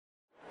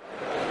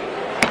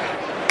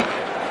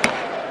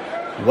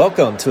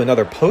Welcome to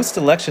another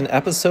post-election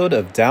episode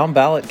of Down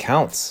Ballot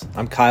Counts.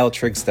 I'm Kyle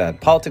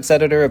Trigstad, politics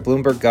editor at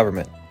Bloomberg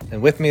Government.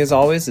 And with me as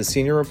always is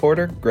senior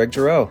reporter Greg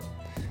Giroux.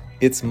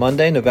 It's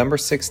Monday, November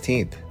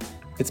 16th.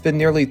 It's been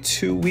nearly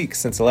 2 weeks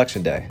since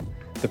Election Day.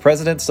 The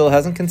president still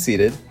hasn't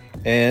conceded,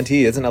 and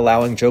he isn't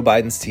allowing Joe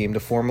Biden's team to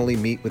formally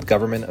meet with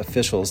government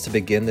officials to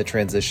begin the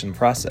transition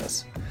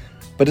process.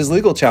 But his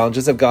legal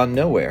challenges have gone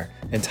nowhere,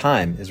 and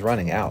time is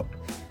running out.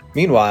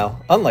 Meanwhile,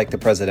 unlike the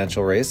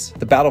presidential race,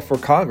 the battle for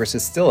Congress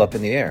is still up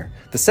in the air.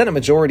 The Senate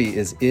majority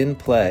is in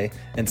play,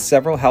 and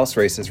several House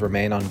races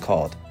remain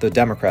uncalled, though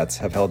Democrats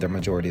have held their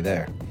majority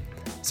there.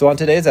 So on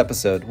today's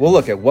episode, we'll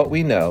look at what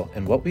we know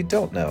and what we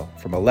don't know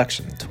from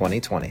election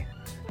 2020.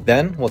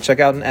 Then, we'll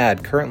check out an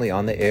ad currently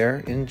on the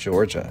air in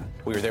Georgia.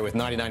 We were there with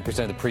 99%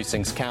 of the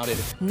precincts counted.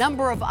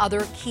 Number of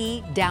other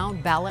key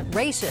down-ballot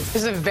races.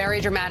 This is a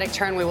very dramatic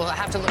turn. We will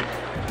have to look.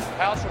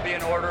 House will be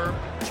in order.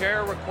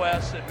 Chair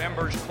requests that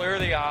members clear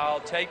the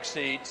aisle, take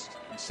seats,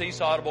 and cease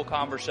audible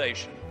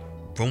conversation.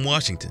 From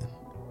Washington,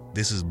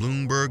 this is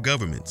Bloomberg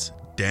Government's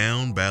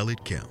Down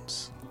Ballot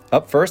Counts.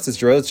 Up first is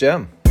Giroux's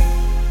Gem.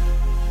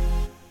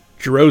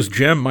 Giroux's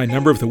Gem, my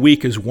number of the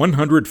week, is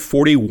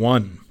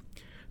 141.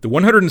 The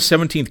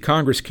 117th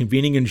Congress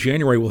convening in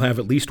January will have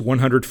at least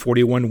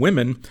 141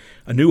 women,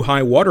 a new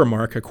high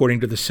watermark according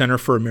to the Center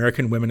for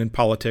American Women in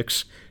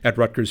Politics at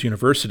Rutgers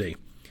University.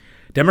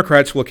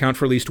 Democrats will account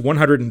for at least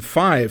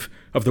 105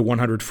 of the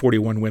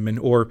 141 women,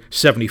 or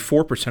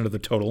 74% of the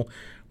total,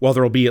 while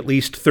there will be at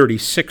least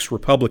 36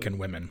 Republican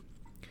women.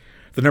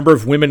 The number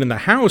of women in the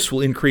House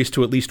will increase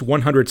to at least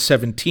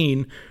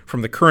 117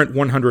 from the current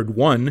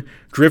 101,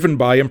 driven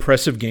by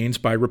impressive gains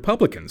by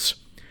Republicans.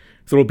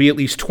 There will be at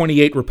least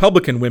 28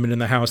 Republican women in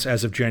the House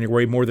as of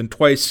January, more than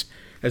twice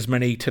as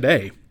many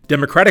today.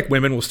 Democratic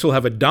women will still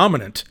have a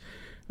dominant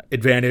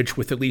advantage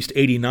with at least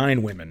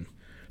 89 women.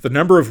 The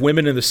number of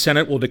women in the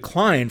Senate will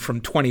decline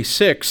from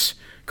 26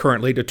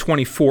 currently to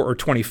 24 or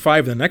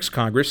 25 in the next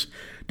Congress,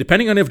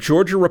 depending on if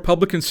Georgia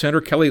Republican Senator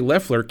Kelly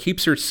Loeffler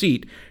keeps her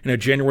seat in a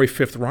January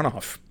 5th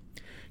runoff.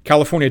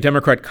 California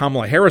Democrat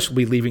Kamala Harris will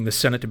be leaving the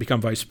Senate to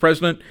become vice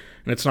president,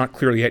 and it's not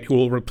clear yet who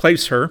will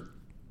replace her.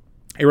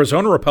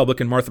 Arizona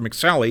Republican Martha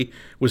McSally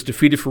was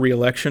defeated for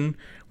re-election,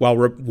 while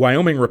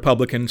Wyoming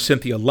Republican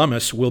Cynthia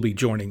Lummis will be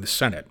joining the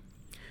Senate.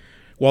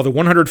 While the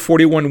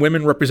 141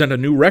 women represent a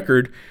new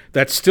record,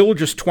 that's still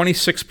just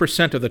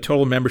 26% of the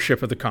total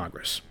membership of the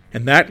Congress.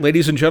 And that,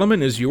 ladies and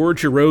gentlemen, is your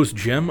Giroux's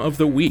Gem of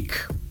the Week.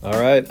 All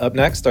right, up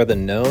next are the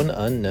known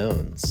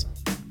unknowns.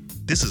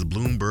 This is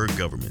Bloomberg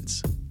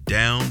Government's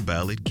Down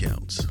Ballot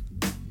Counts.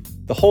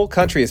 The whole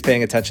country is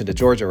paying attention to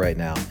Georgia right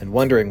now and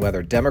wondering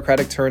whether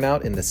Democratic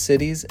turnout in the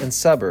cities and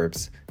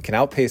suburbs can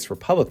outpace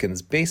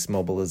Republicans' base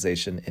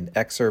mobilization in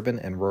exurban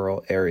and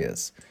rural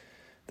areas.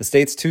 The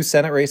state's 2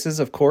 Senate races,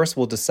 of course,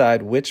 will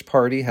decide which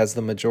party has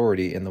the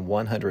majority in the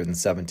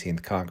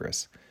 117th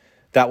Congress.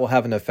 That will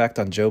have an effect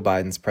on Joe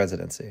Biden's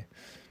presidency.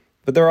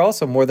 But there are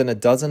also more than a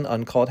dozen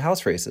uncalled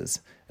House races,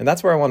 and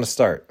that's where I want to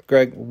start.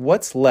 Greg,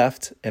 what's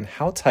left and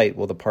how tight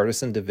will the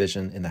partisan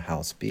division in the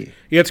House be?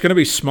 Yeah, it's going to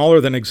be smaller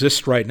than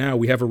exists right now.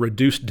 We have a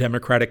reduced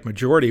Democratic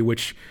majority,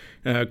 which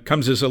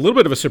comes as a little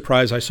bit of a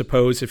surprise, I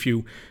suppose, if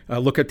you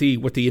look at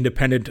what the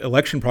independent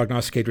election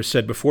prognosticators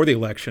said before the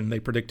election. They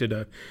predicted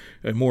a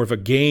more of a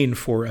gain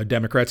for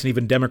Democrats, and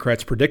even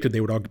Democrats predicted they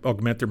would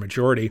augment their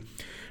majority.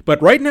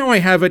 But right now I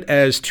have it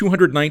as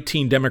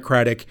 219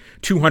 Democratic,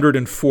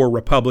 204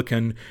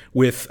 Republican,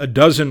 with a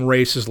dozen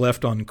races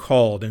left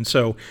uncalled. And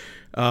so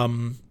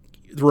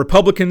the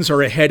Republicans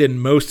are ahead in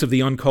most of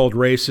the uncalled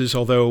races,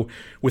 although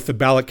with the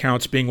ballot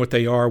counts being what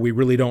they are, we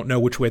really don't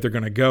know which way they're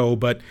going to go.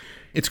 But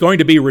it's going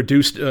to be a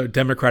reduced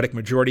Democratic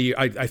majority.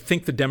 I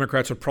think the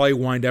Democrats will probably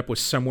wind up with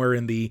somewhere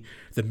in the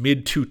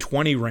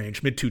mid-220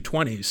 range,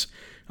 mid-220s,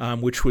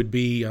 which would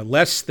be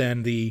less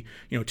than the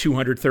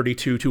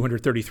 232,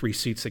 233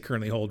 seats they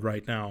currently hold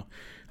right now.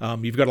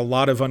 You've got a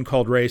lot of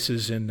uncalled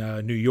races in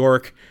New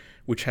York,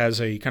 which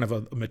has a kind of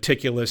a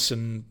meticulous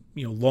and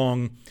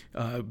long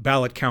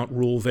ballot count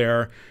rule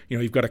there.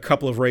 You've got a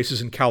couple of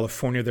races in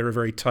California that are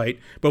very tight.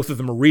 Both of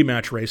them are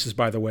rematch races,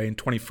 by the way, in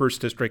 21st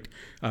District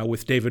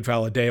with David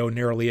Valadao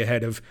narrowly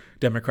ahead of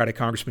Democratic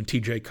Congressman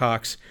T.J.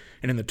 Cox.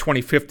 And in the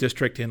 25th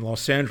District in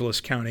Los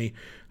Angeles County,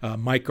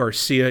 Mike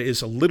Garcia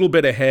is a little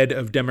bit ahead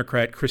of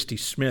Democrat Christy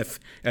Smith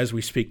as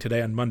we speak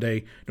today on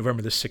Monday,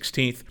 November the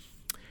 16th.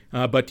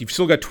 But you've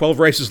still got 12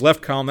 races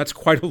left, Colin. That's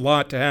quite a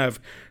lot to have,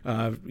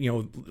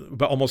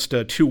 about almost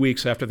 2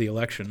 weeks after the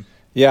election.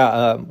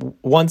 Yeah,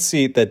 one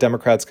seat that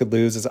Democrats could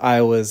lose is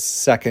Iowa's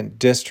 2nd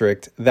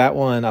District. That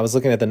one, I was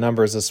looking at the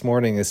numbers this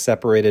morning, is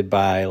separated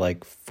by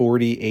like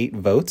 48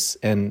 votes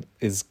and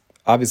is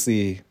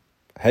obviously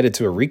headed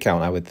to a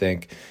recount, I would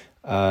think.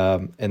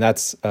 And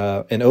that's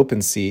an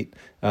open seat,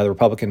 the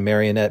Republican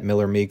Marionette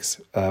Miller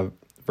Meeks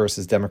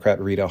versus Democrat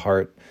Rita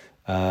Hart.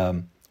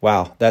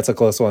 Wow, that's a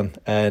close one.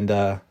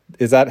 And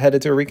is that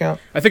headed to a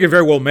recount? I think it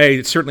very well may.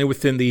 It's certainly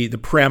within the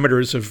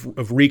parameters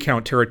of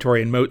recount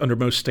territory and under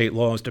most state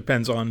laws.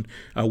 Depends on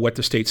what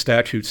the state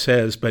statute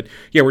says. But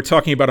yeah, we're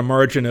talking about a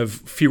margin of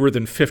fewer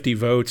than 50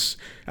 votes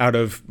out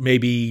of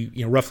maybe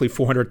roughly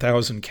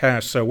 400,000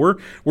 cast. So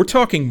we're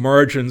talking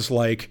margins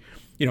like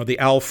the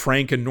Al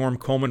Frank and Norm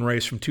Coleman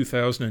race from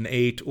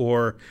 2008,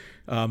 or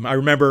I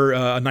remember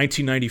a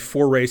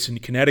 1994 race in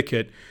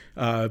Connecticut,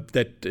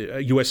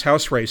 that U.S.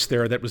 House race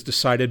there that was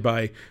decided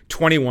by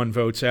 21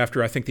 votes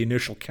after I think the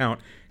initial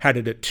count had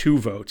it at 2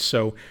 votes.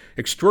 So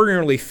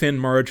extraordinarily thin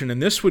margin.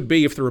 And this would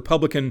be, if the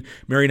Republican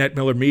Mariannette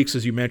Miller Meeks,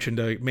 as you mentioned,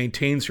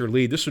 maintains her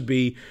lead, this would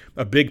be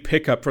a big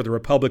pickup for the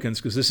Republicans,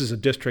 because this is a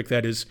district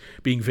that is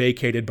being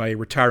vacated by a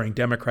retiring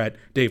Democrat,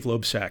 Dave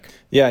Loebsack.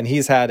 Yeah, and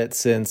he's had it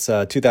since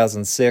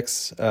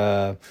 2006.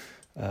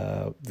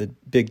 The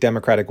big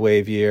Democratic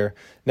wave year.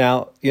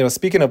 Now,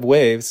 speaking of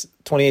waves,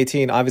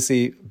 2018,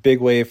 obviously big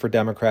wave for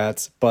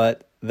Democrats,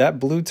 but that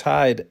blue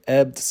tide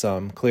ebbed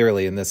some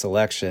clearly in this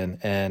election.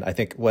 And I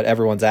think what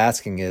everyone's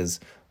asking is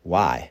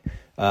why?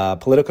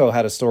 Politico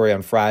had a story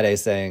on Friday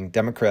saying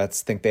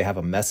Democrats think they have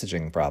a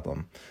messaging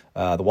problem.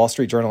 The Wall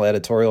Street Journal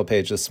editorial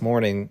page this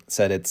morning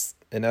said it's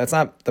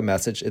not the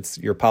message, it's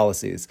your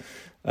policies.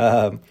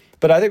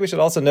 But I think we should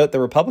also note the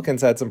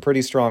Republicans had some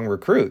pretty strong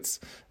recruits.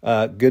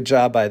 Good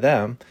job by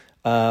them.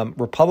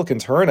 Republican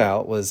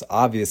turnout was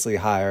obviously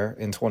higher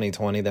in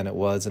 2020 than it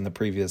was in the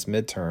previous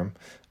midterm,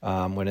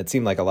 when it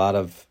seemed like a lot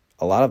of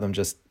them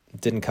just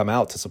didn't come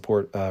out to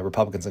support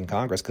Republicans in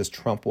Congress because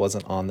Trump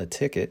wasn't on the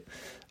ticket.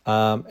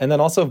 And then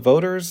also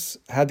voters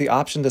had the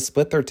option to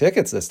split their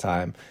tickets this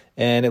time.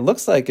 And it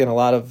looks like in a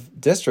lot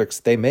of districts,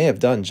 they may have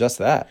done just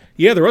that.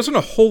 Yeah, there wasn't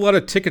a whole lot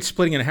of ticket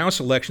splitting in House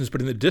elections, but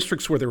in the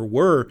districts where there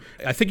were,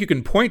 I think you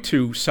can point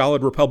to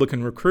solid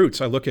Republican recruits.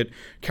 I look at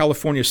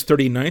California's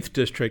 39th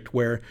district,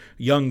 where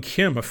Young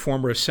Kim, a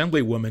former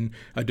assemblywoman,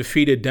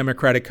 defeated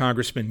Democratic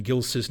Congressman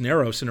Gil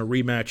Cisneros in a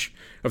rematch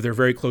of their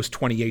very close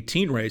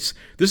 2018 race.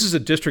 This is a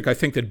district I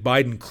think that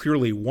Biden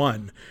clearly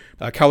won.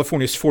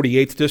 California's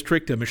 48th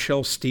district,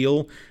 Michelle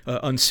Steele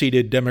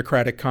unseated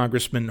Democratic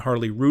Congressman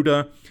Harley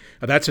Ruda.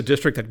 That's a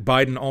district that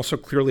Biden also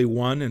clearly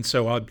won, and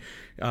so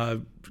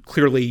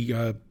clearly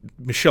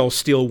Michelle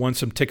Steele won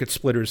some ticket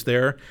splitters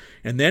there.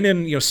 And then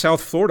in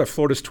South Florida,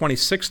 Florida's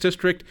 26th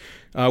district,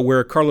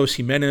 where Carlos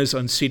Jimenez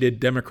unseated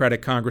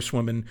Democratic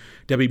Congresswoman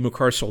Debbie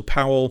Mucarsol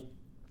Powell,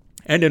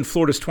 and in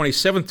Florida's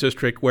 27th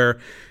district, where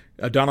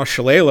Donna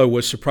Shalala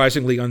was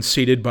surprisingly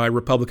unseated by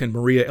Republican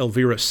Maria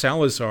Elvira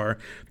Salazar.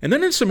 And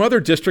then in some other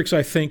districts,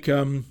 I think,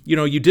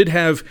 you did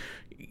have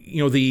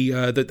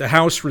the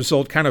House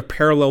result kind of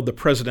paralleled the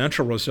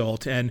presidential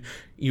result, and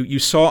you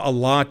saw a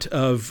lot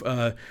of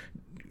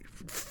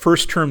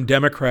first-term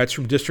Democrats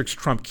from districts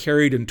Trump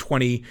carried in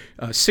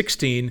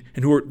 2016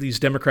 and who were these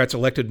Democrats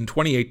elected in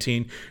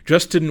 2018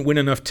 just didn't win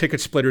enough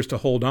ticket splitters to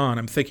hold on.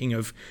 I'm thinking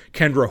of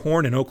Kendra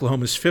Horn in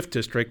Oklahoma's 5th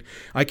district.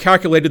 I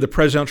calculated the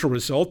presidential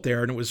result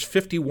there, and it was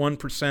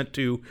 51%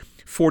 to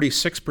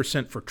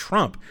 46% for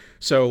Trump.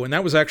 So, and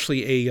that was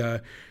actually a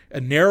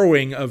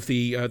narrowing of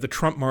the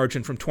Trump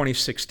margin from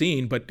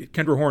 2016, but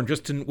Kendra Horn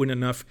just didn't win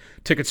enough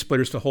ticket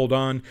splitters to hold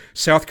on.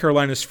 South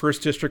Carolina's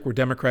 1st district, where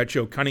Democrat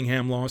Joe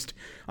Cunningham lost,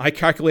 I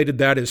calculated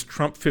that as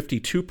Trump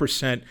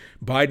 52%,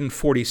 Biden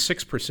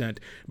 46%.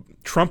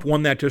 Trump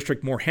won that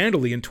district more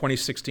handily in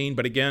 2016,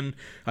 but again,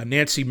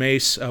 Nancy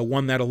Mace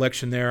won that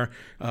election there,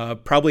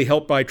 probably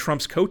helped by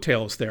Trump's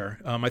coattails there.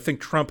 I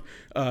think Trump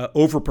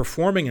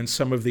overperforming in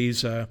some of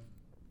these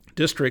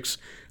districts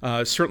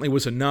certainly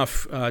was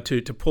enough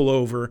to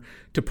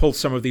pull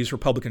some of these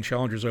Republican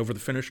challengers over the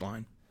finish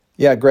line.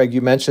 Yeah, Greg,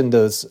 you mentioned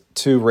those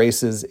 2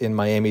 races in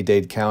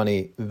Miami-Dade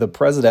County. The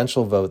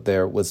presidential vote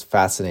there was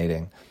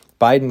fascinating.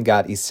 Biden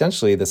got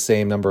essentially the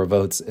same number of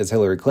votes as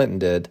Hillary Clinton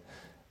did,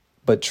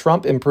 but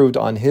Trump improved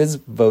on his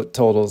vote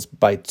totals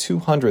by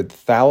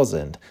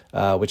 200,000,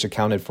 which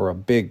accounted for a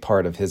big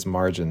part of his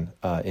margin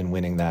in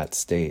winning that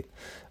state.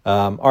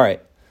 All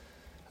right,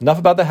 enough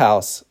about the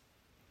House.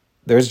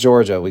 There's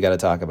Georgia we got to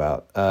talk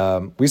about.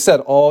 We said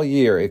all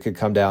year it could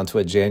come down to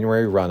a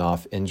January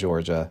runoff in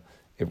Georgia.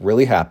 It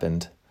really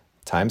happened,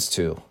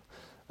 ×2.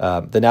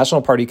 The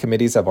National Party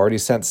committees have already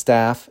sent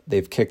staff.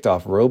 They've kicked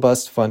off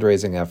robust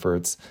fundraising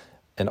efforts,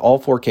 and all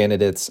 4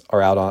 candidates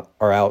are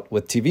out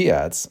with TV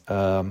ads,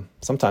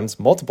 sometimes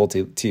multiple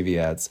TV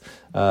ads.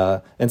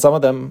 And some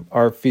of them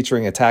are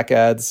featuring attack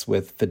ads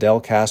with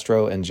Fidel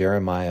Castro and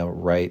Jeremiah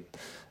Wright.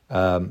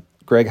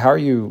 Greg, how are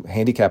you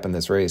handicapping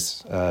this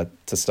race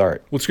to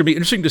start? Well, it's going to be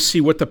interesting to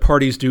see what the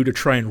parties do to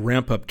try and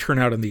ramp up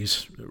turnout in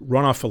these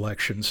runoff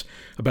elections.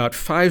 About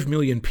 5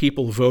 million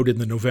people voted in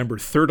the November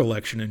 3rd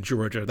election in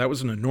Georgia. That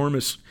was an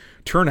enormous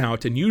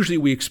turnout, and usually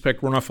we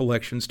expect runoff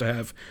elections to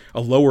have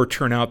a lower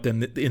turnout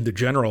than in the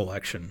general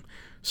election.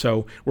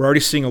 So we're already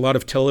seeing a lot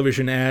of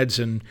television ads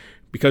and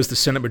because the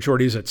Senate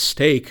majority is at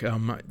stake,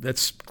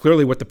 that's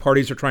clearly what the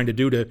parties are trying to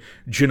do to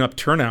gin up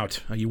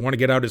turnout. You want to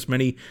get out as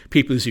many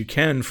people as you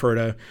can for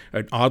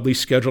an oddly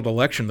scheduled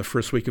election the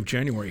first week of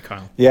January,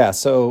 Kyle. Yeah,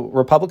 so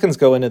Republicans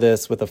go into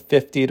this with a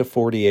 50 to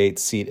 48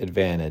 seat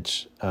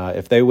advantage.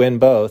 If they win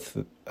both,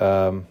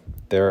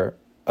 they're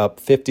up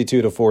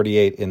 52 to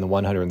 48 in the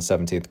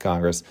 117th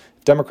Congress.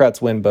 If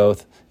Democrats win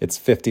both, it's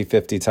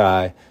 50-50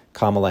 tie.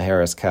 Kamala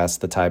Harris casts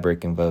the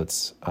tie-breaking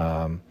votes.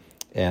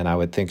 And I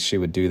would think she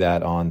would do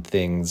that on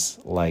things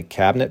like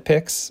cabinet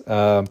picks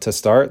to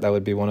start. That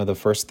would be one of the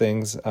first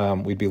things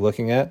we'd be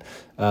looking at.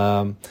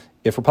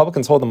 If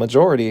Republicans hold the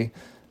majority,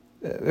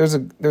 there's a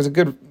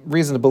good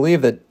reason to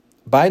believe that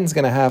Biden's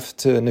going to have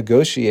to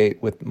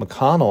negotiate with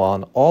McConnell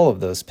on all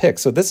of those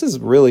picks. So this is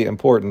really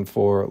important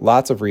for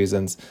lots of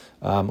reasons.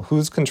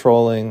 Who's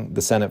controlling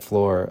the Senate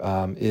floor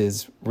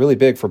is really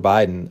big for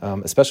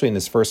Biden, especially in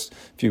his first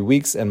few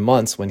weeks and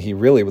months when he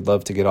really would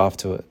love to get off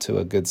to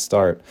a good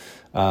start.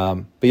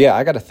 But yeah,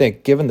 I got to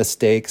think, given the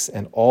stakes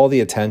and all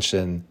the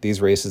attention these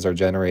races are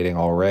generating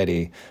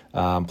already,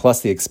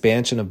 plus the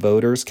expansion of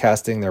voters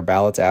casting their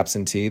ballots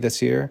absentee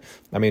this year,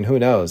 I mean, who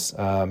knows?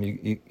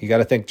 You got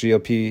to think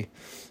GOP,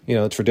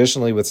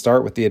 traditionally would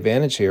start with the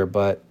advantage here,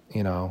 but,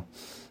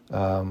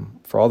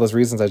 for all those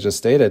reasons I just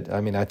stated,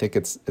 I mean, I think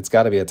it's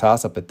got to be a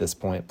toss-up at this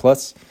point.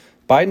 Plus,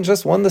 Biden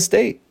just won the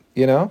state,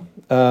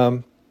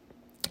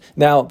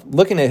 Now,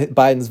 looking at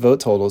Biden's vote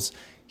totals,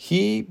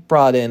 he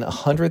brought in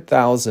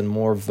 100,000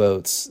 more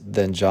votes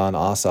than Jon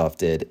Ossoff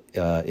did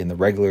in the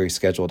regularly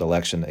scheduled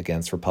election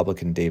against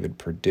Republican David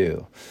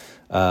Perdue.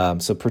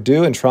 So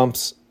Perdue and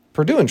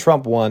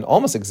Trump won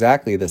almost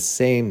exactly the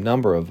same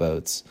number of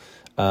votes.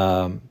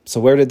 So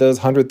where did those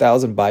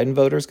 100,000 Biden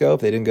voters go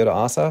if they didn't go to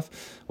Ossoff?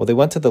 Well, they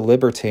went to the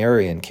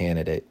Libertarian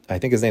candidate. I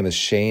think his name is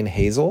Shane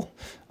Hazel.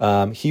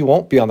 He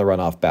won't be on the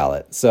runoff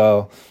ballot.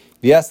 So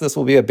yes, this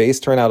will be a base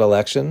turnout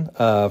election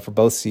for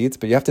both seats,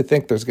 but you have to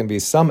think there's going to be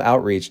some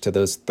outreach to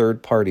those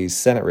third-party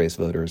Senate race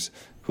voters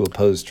who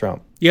oppose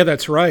Trump. Yeah,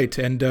 that's right.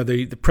 And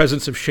the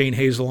presence of Shane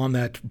Hazel on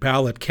that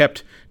ballot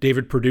kept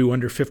David Perdue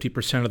under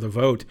 50% of the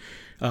vote.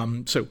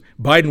 So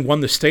Biden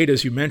won the state,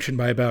 as you mentioned,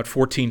 by about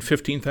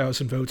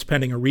 15,000 votes,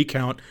 pending a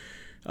recount.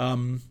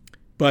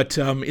 But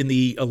in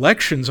the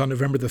elections on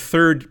November the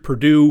 3rd,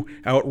 Perdue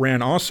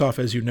outran Ossoff,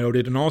 as you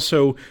noted, and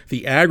also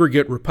the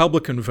aggregate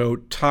Republican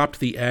vote topped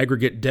the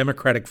aggregate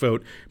Democratic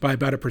vote by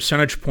about a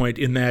percentage point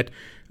in that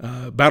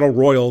battle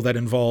royal that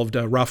involved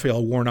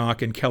Raphael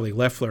Warnock and Kelly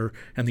Loeffler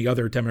and the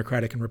other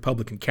Democratic and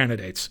Republican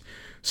candidates.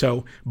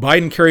 So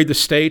Biden carried the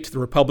state. The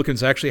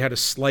Republicans actually had a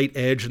slight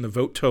edge in the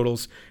vote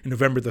totals in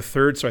November the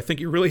 3rd. So I think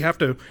you really have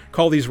to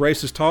call these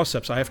races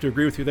toss-ups. I have to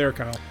agree with you there,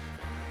 Kyle.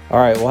 All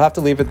right, we'll have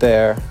to leave it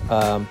there.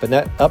 But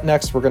up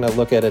next, we're going to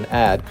look at an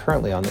ad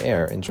currently on the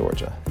air in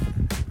Georgia.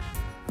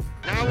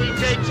 Now we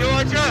take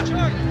Georgia,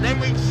 then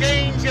we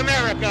change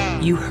America.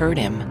 You heard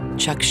him.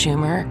 Chuck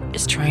Schumer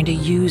is trying to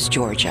use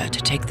Georgia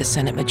to take the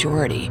Senate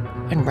majority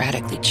and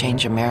radically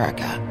change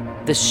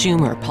America. The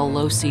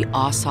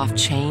Schumer-Pelosi-Ossoff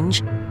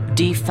change?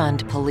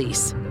 Defund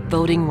police,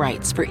 voting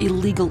rights for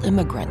illegal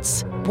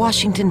immigrants,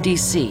 Washington,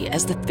 D.C.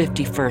 as the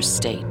 51st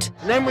state.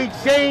 Then we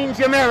change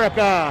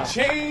America.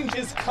 Change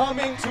is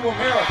coming to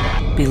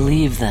America.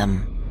 Believe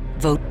them.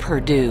 Vote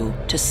Perdue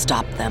to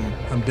stop them.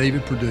 I'm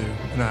David Perdue,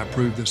 and I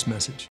approve this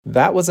message.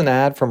 That was an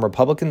ad from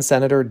Republican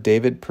Senator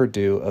David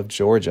Perdue of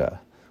Georgia,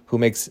 who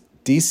makes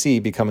D.C.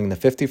 becoming the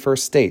 51st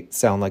state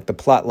sound like the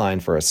plot line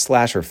for a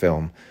slasher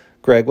film.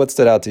 Greg, what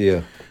stood out to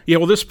you? Yeah,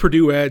 well, this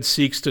Perdue ad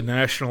seeks to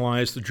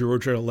nationalize the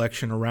Georgia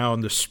election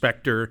around the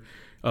specter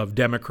of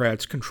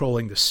Democrats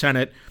controlling the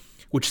Senate,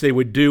 which they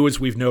would do,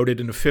 as we've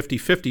noted, in a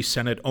 50-50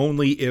 Senate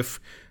only if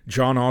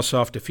Jon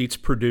Ossoff defeats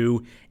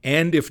Perdue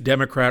and if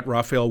Democrat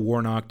Raphael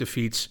Warnock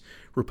defeats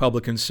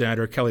Republican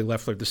Senator Kelly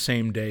Loeffler the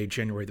same day,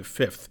 January the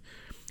 5th.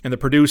 And the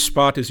Perdue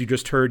spot, as you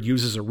just heard,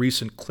 uses a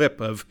recent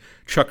clip of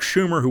Chuck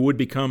Schumer, who would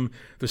become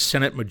the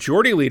Senate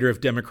Majority Leader if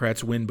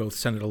Democrats win both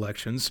Senate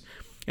elections.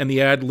 And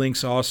the ad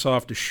links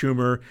Ossoff to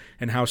Schumer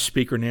and House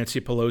Speaker Nancy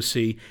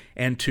Pelosi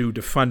and to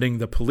defunding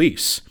the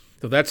police.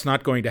 Though that's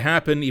not going to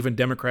happen, even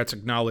Democrats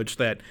acknowledge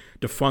that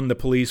defund the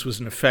police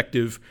was an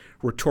effective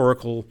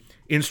rhetorical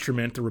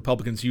instrument the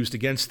Republicans used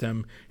against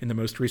them in the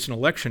most recent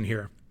election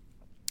here.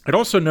 I'd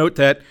also note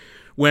that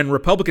when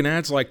Republican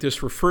ads like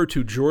this refer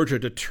to Georgia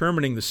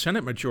determining the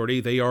Senate majority,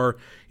 they are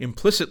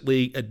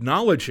implicitly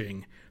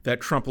acknowledging that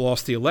Trump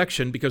lost the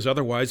election because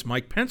otherwise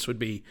Mike Pence would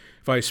be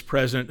vice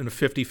president in a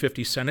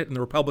 50-50 Senate and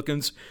the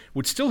Republicans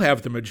would still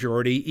have the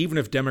majority even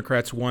if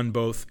Democrats won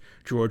both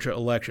Georgia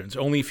elections.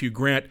 Only if you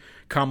grant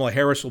Kamala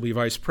Harris will be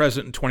vice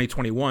president in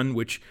 2021,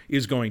 which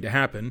is going to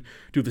happen,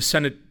 do the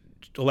Senate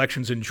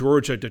elections in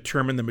Georgia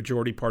determine the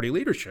majority party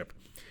leadership.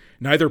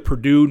 Neither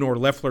Perdue nor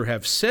Loeffler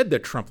have said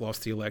that Trump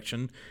lost the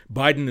election.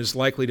 Biden is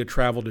likely to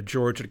travel to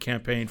Georgia to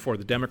campaign for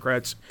the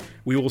Democrats.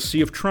 We will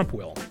see if Trump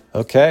will.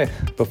 Okay,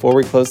 before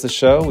we close the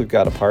show, we've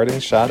got a parting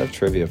shot of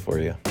trivia for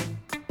you.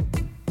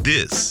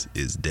 This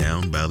is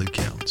Down Ballot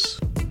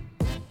Counts.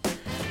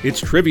 It's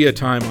trivia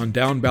time on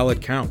Down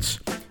Ballot Counts.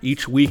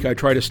 Each week, I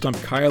try to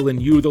stump Kyle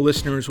and you, the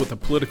listeners, with a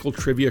political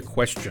trivia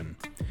question.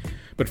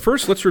 But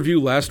first, let's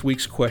review last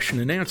week's question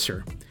and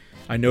answer.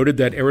 I noted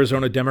that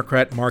Arizona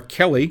Democrat Mark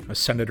Kelly, a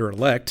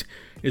senator-elect,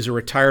 is a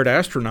retired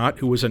astronaut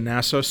who was a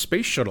NASA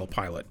space shuttle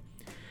pilot.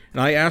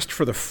 And I asked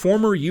for the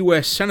former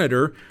U.S.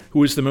 senator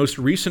who is the most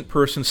recent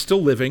person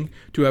still living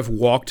to have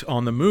walked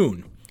on the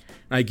moon.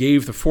 And I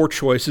gave the 4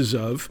 choices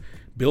of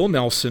Bill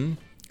Nelson,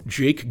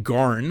 Jake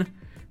Garn,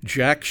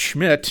 Jack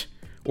Schmidt,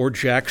 or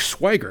Jack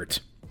Swigert.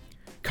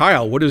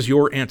 Kyle, what is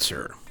your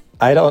answer?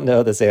 I don't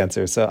know this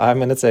answer, so I'm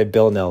going to say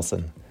Bill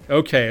Nelson.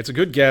 Okay, it's a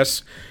good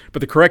guess, but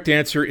the correct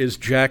answer is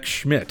Jack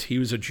Schmidt. He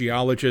was a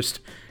geologist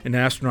and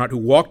astronaut who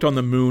walked on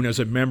the moon as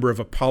a member of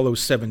Apollo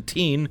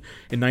 17 in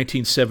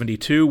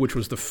 1972, which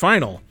was the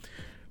final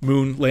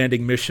moon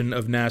landing mission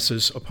of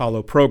NASA's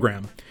Apollo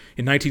program.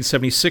 In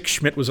 1976,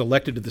 Schmidt was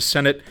elected to the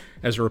Senate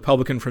as a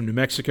Republican from New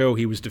Mexico.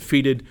 He was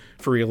defeated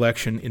for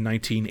re-election in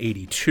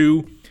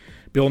 1982.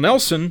 Bill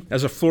Nelson,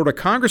 as a Florida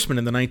congressman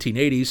in the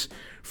 1980s,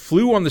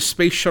 flew on the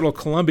Space Shuttle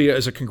Columbia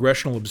as a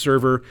congressional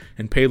observer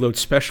and payload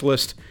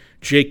specialist.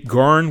 Jake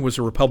Garn was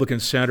a Republican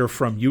senator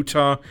from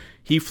Utah.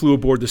 He flew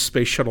aboard the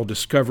Space Shuttle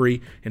Discovery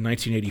in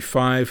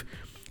 1985.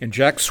 And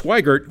Jack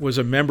Swigert was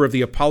a member of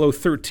the Apollo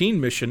 13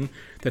 mission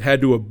that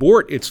had to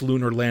abort its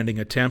lunar landing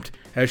attempt,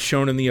 as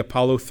shown in the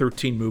Apollo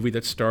 13 movie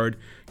that starred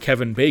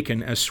Kevin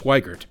Bacon as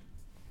Swigert.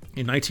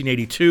 In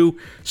 1982,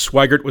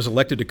 Swigert was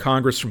elected to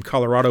Congress from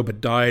Colorado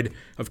but died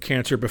of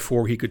cancer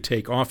before he could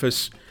take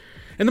office.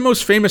 And the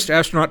most famous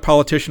astronaut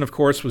politician, of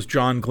course, was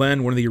John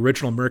Glenn, one of the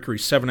original Mercury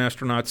 7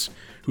 astronauts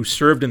who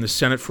served in the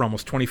Senate for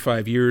almost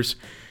 25 years.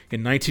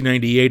 In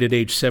 1998, at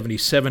age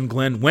 77,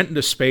 Glenn went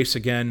into space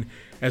again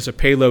as a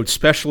payload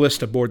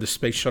specialist aboard the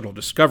Space Shuttle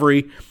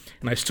Discovery.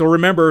 And I still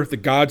remember the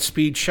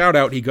Godspeed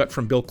shout-out he got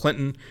from Bill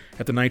Clinton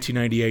at the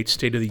 1998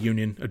 State of the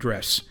Union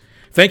address.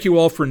 Thank you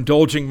all for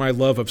indulging my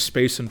love of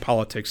space and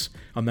politics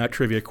on that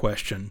trivia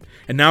question.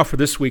 And now for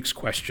this week's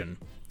question.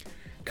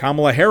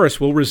 Kamala Harris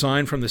will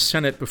resign from the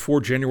Senate before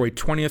January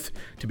 20th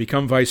to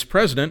become vice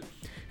president,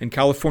 and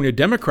California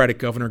Democratic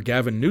Governor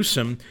Gavin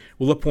Newsom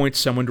will appoint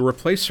someone to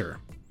replace her.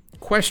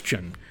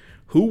 Question: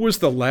 who was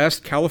the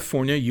last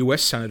California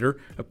U.S. Senator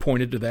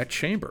appointed to that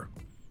chamber?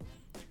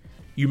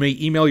 You may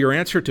email your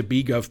answer to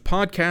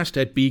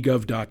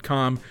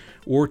bgovpodcast@bgov.com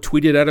or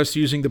tweet it at us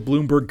using the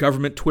Bloomberg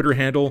government Twitter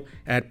handle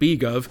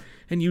 @bgov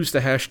and use the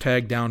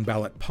hashtag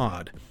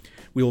DownBallotPod.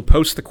 We will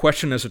post the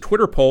question as a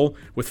Twitter poll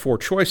with 4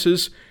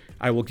 choices.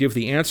 I will give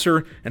the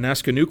answer and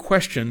ask a new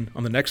question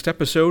on the next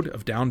episode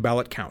of Down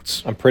Ballot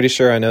Counts. I'm pretty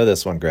sure I know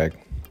this one, Greg.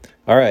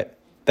 All right,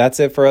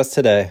 that's it for us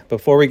today.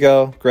 Before we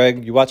go,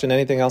 Greg, you watching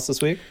anything else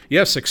this week?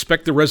 Yes,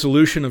 expect the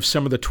resolution of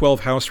some of the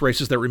 12 House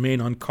races that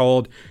remain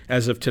uncalled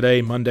as of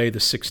today, Monday the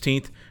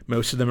 16th.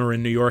 Most of them are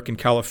in New York and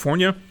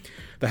California.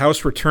 The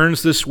House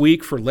returns this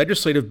week for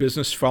legislative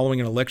business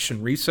following an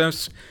election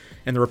recess,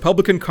 and the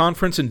Republican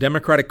Conference and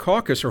Democratic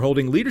Caucus are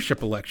holding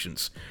leadership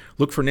elections.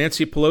 Look for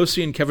Nancy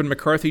Pelosi and Kevin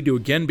McCarthy to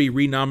again be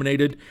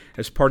renominated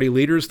as party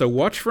leaders, though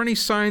watch for any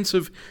signs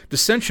of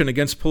dissension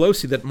against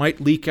Pelosi that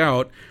might leak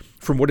out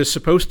from what is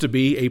supposed to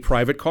be a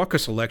private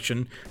caucus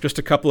election just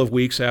a couple of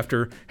weeks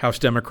after House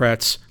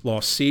Democrats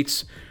lost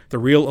seats. The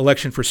real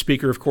election for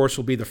Speaker, of course,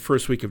 will be the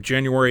first week of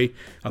January,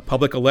 a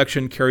public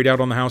election carried out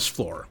on the House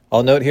floor.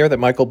 I'll note here that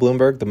Michael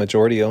Bloomberg, the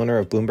majority owner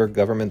of Bloomberg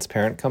Government's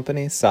parent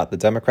company, sought the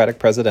Democratic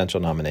presidential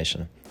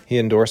nomination. He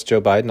endorsed Joe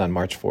Biden on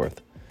March 4th.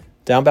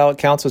 Down Ballot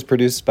Counts was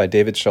produced by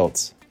David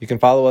Schultz. You can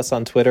follow us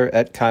on Twitter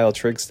 @Kyle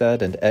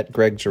Trigstad and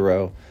 @Greg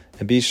Giroux.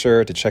 And be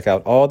sure to check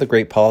out all the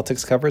great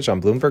politics coverage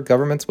on Bloomberg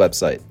Government's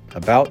website,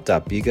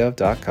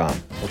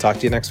 about.bgov.com. We'll talk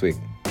to you next week.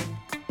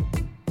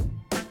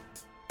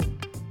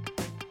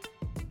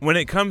 When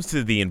it comes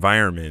to the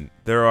environment,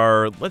 there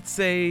are, let's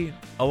say,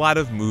 a lot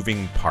of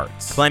moving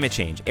parts. Climate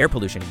change, air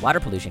pollution, water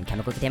pollution,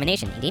 chemical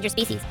contamination, endangered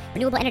species,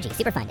 renewable energy,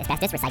 Superfund,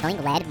 asbestos,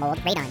 recycling, lead, mold,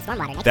 radon,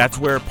 stormwater. That's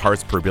where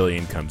Parts Per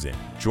Billion comes in.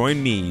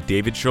 Join me,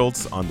 David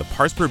Schultz, on the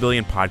Parts Per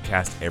Billion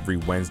podcast every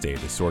Wednesday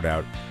to sort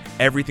out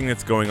everything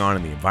that's going on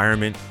in the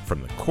environment,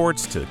 from the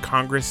courts to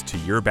Congress to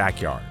your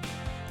backyard.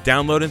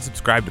 Download and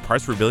subscribe to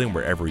Parts Per Billion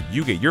wherever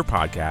you get your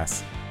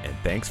podcasts, and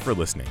thanks for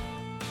listening.